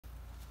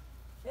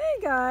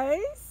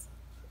guys,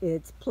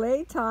 it's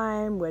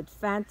playtime with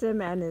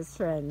Phantom and his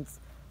friends,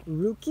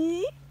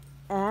 Rookie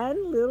and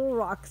little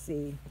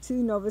Roxy,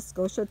 two Nova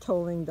Scotia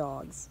tolling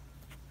dogs.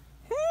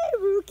 Hey,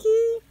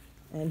 Rookie!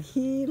 And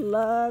he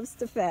loves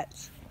to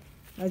fetch.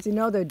 As you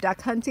know, they're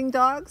duck hunting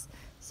dogs,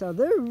 so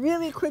they're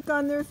really quick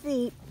on their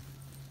feet.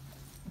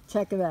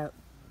 Check it out.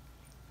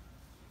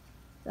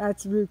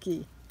 That's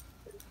Rookie.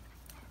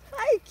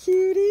 Hi,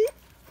 cutie.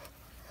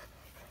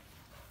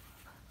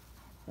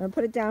 Want to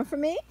put it down for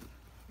me?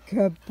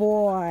 Good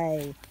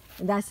boy.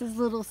 And that's his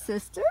little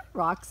sister,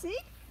 Roxy.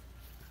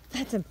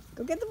 That's him.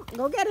 Go get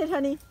it,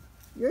 honey.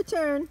 Your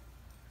turn.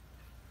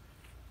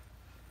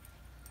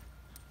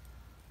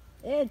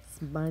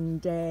 It's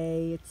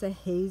Monday. It's a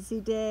hazy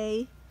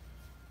day.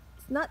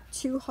 It's not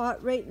too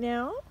hot right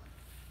now,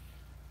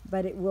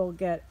 but it will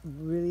get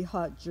really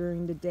hot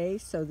during the day,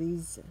 so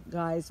these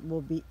guys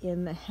will be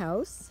in the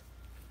house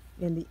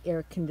in the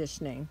air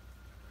conditioning.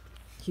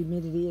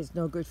 Humidity is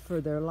no good for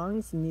their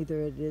lungs,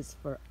 neither it is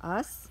for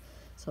us,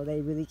 so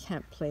they really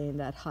can't play in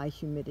that high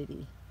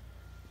humidity.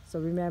 So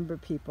remember,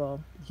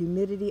 people,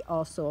 humidity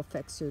also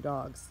affects your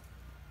dogs.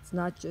 It's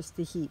not just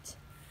the heat.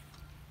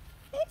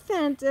 Hey,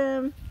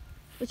 Phantom,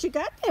 what you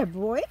got there,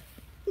 boy?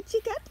 What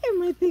you got there,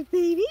 my big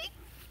baby?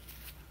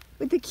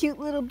 With the cute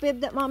little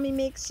bib that mommy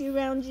makes you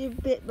around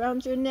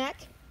your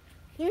neck.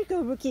 Here you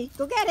go, Rookie.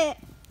 Go get it.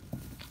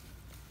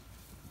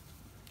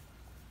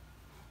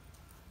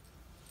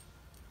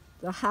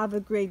 So have a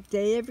great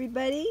day,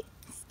 everybody.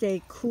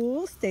 Stay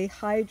cool, stay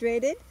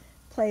hydrated,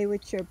 play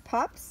with your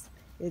pups.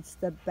 It's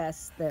the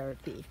best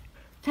therapy.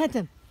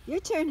 Phantom, your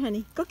turn,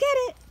 honey. Go get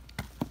it.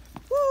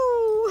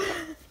 Woo!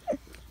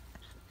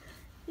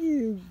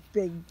 You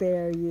big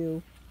bear,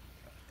 you.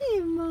 Hey,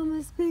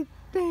 Mama's big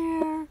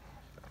bear.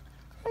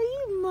 Are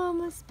you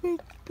Mama's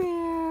big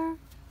bear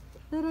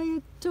that I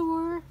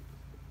adore?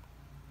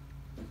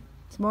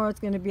 Tomorrow's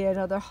going to be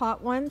another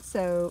hot one,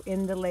 so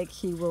in the lake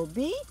he will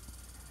be.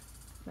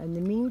 In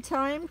the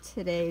meantime,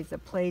 today is a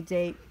play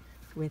date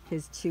with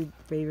his two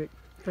favorite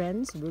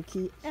friends,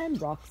 Rookie and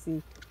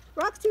Roxy.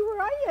 Roxy,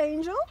 where are you,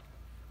 Angel?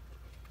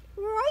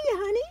 Where are you,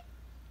 honey?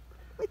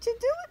 What you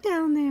doing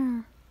down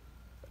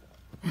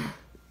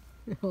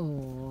there?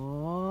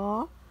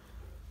 Aww.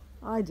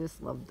 I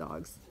just love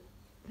dogs.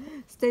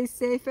 Stay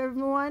safe,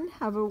 everyone.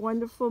 Have a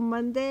wonderful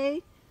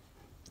Monday.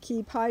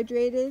 Keep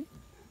hydrated.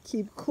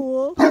 Keep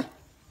cool.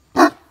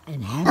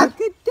 And have a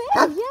good day.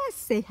 Yes,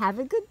 say have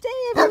a good day,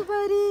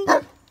 everybody.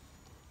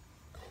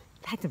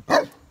 Pat them.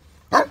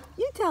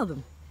 You tell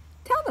them.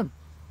 Tell them.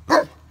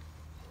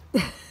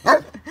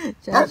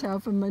 Ciao, ciao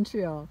from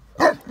Montreal.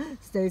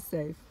 Stay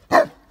safe.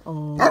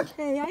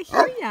 Okay, I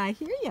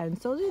hear ya, and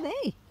so do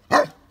they.